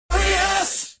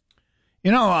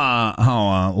You know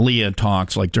how Leah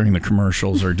talks like during the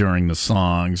commercials or during the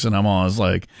songs, and I'm always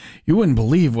like, you wouldn't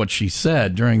believe what she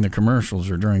said during the commercials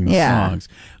or during the songs.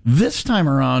 This time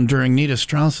around, during Nita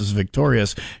Strauss's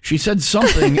Victorious, she said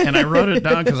something, and I wrote it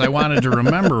down because I wanted to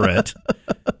remember it.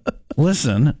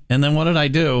 Listen, and then what did I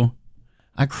do?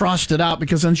 I crossed it out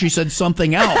because then she said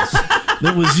something else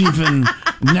that was even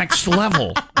next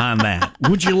level on that.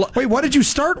 Would you wait? What did you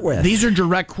start with? These are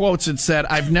direct quotes. It said,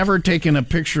 "I've never taken a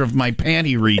picture of my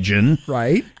panty region."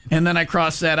 Right. And then I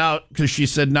crossed that out because she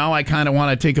said, "Now I kind of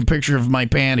want to take a picture of my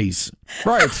panties."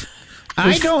 Right.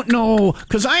 I don't know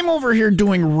because I'm over here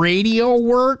doing radio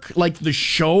work, like the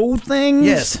show things.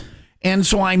 Yes. And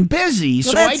so I'm busy,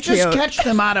 Well, so I that's just cute. catch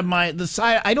them out of the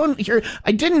side. I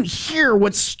didn't hear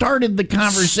what started the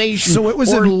conversation, So it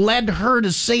was or led her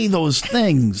to say those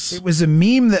things. It was a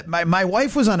meme that my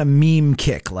wife was on a meme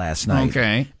kick last night.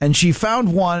 Okay. And she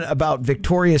found one about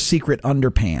Victoria's Secret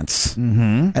underpants.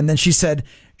 Mm-hmm. And then she said,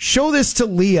 show this to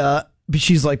Leah.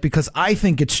 She's like, because I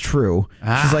think it's true.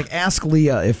 She's like, ask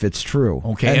Leah if it's true.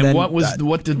 Okay, and then, what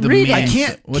did the read meme? it. I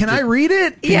can't. Can I read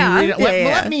it? Can you read it? Yeah.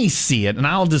 Let me see it, and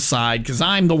I'll decide because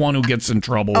I'm the one who gets in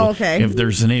trouble Okay. if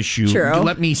there's an issue. True.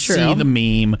 Let me True. see the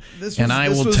meme, and I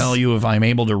will tell you if I'm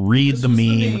able to read the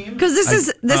meme. Because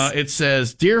It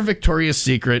says, "Dear Victoria's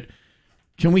Secret."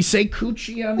 Can we say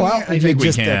coochie on Well, there? I think we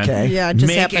just can. okay. Yeah, just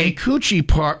Make happen. a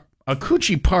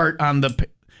coochie part on the.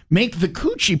 Make the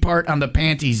coochie part on the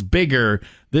panties bigger.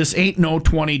 This ain't no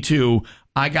 22.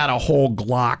 I got a whole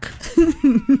Glock.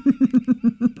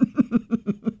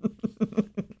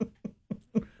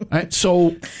 All right,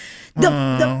 so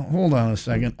hold on a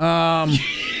second.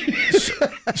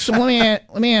 So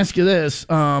let me ask you this: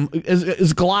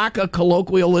 is Glock a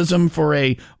colloquialism for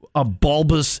a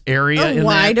bulbous area? in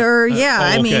wider, that? yeah.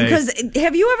 I mean, okay. because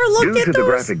have you ever looked Due at to the those?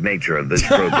 graphic nature of this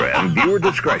program, viewer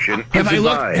discretion is Have I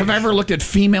advised. ever looked at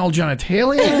female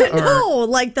genitalia? Or? No,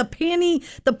 like the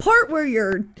part where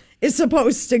you're is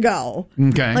supposed to go.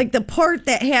 Okay. Like the part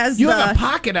that has You the have a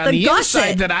pocket on the gusset.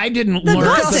 inside that I didn't The learn.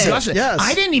 gusset. The gusset. Yes.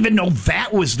 I didn't even know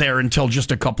that was there until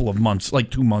just a couple of months,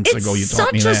 like 2 months It's ago. You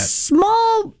taught me such a that.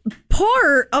 small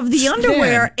part of the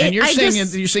underwear. And you're I saying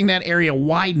just- you're saying that area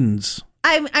widens.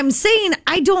 I'm saying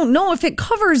I don't know if it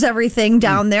covers everything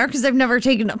down there because I've never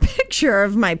taken a picture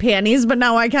of my panties, but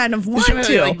now I kind of want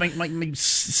to. Like maybe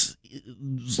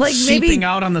seeping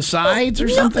out on the sides or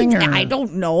No, something? Or I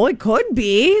don't know. It could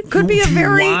be. Could be a do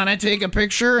very. you want to take a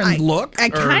picture and look? I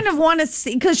kind of want to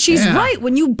see because she's Yeah. right.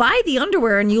 When you buy the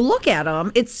underwear and you look at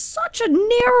them, it's such a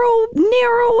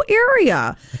narrow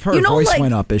area. Her voice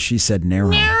went up as she said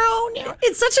narrow. Narrow.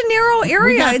 It's such a narrow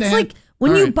area. got It's that. like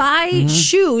when All you right. buy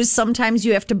shoes, sometimes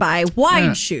you have to buy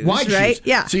wide shoes, Wide right? shoes.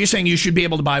 Yeah. So you're saying you should be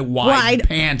able to buy wide Wide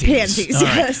panties. panties, All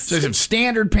right. yes. So there's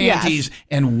standard panties Yes.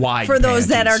 and wide For those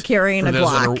that panties. are carrying For a those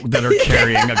Glock. That are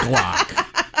carrying a Glock.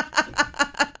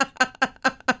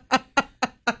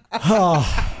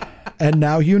 And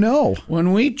now you know.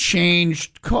 When we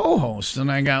changed co-hosts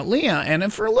and I got Leah,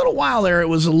 and for a little while there, it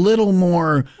was a little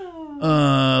more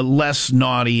less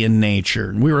naughty in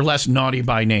nature. We were less naughty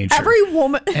by nature. Every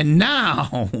woman. And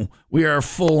now we are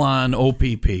full on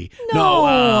OPP.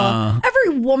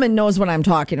 Every woman knows what I'm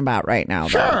talking about right now.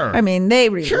 Though. Sure. I mean, they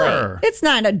relate. Sure. It's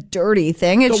not a dirty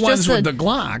thing. It's The ones just with the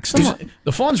Glocks.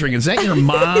 The phone's ringing. Is that your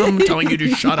mom telling you to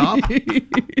shut up?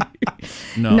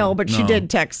 No, but she did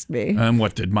text me. And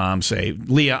what did mom say?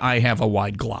 Leah, I have a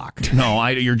wide Glock. No,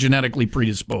 you're genetically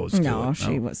predisposed to No, it.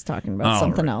 she was talking about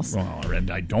something else. Well, and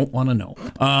I don't want to know.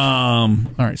 All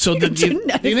right. So do you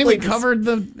think we covered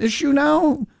the issue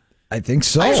now? I think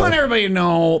so. I just want everybody to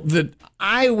know that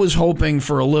I was hoping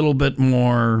for a little bit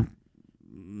more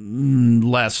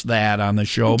less that on the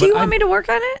show. Do you want me to work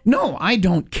on it? No, I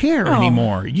don't care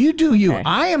anymore. You do you. Okay.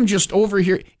 I am just over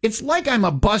here. It's like I'm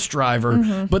a bus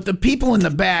driver, but the people in the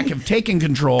back have taken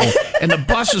control, and the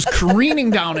bus is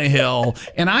careening down a hill,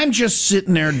 and I'm just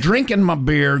sitting there drinking my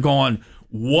beer going,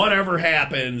 whatever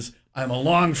happens, I'm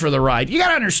along for the ride. You got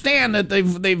to understand that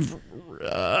they've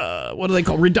what do they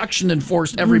call reduction in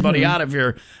force everybody out of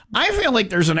here. I feel like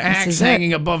there's an axe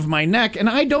hanging above my neck, and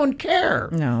I don't care.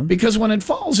 No. Because when it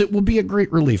falls, it will be a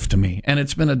great relief to me. And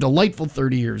it's been a delightful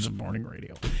 30 years of morning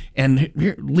radio. And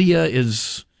here, Leah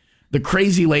is the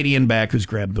crazy lady in back who's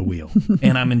grabbed the wheel,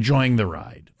 and I'm enjoying the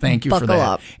ride. Thank you for that.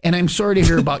 Up. And I'm sorry to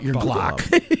hear about your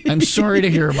Glock. I'm sorry to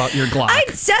hear about your Glock. I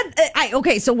said,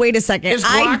 okay, so wait a second. Is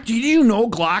Glock, did you know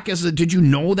Glock did you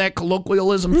know that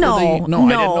colloquialism? No, I didn't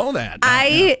know that.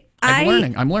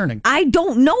 I'm learning. I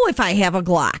don't know if I have a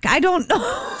Glock. I don't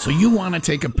know. So you want to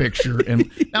take a picture, and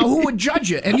now who would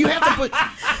judge it? And you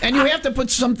have to put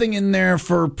something in there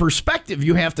for perspective.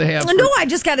 You have to have. No, I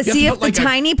just got to see if the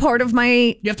tiny part of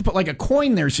my. You have to put like a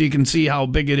coin there so you can see how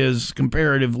big it is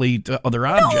comparatively to other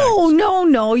objects.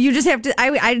 No. You just have to.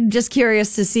 I'm just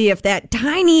curious to see if that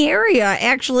tiny area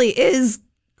actually is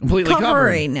completely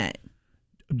covering it.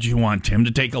 Do you want Tim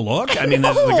to take a look? I mean,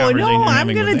 this is the conversation you're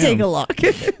having with him. I'm going to take a look.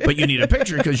 But you need a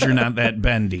picture because you're not that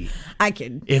bendy. I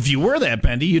can. If you were that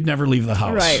bendy, you'd never leave the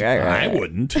house. Right. I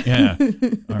wouldn't. Yeah.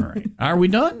 All right. Are we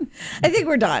done? I think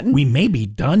we're done. We may be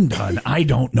done. I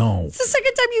don't know. It's the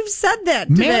second time you've said that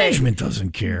today. Management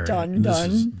doesn't care. Done.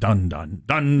 Done.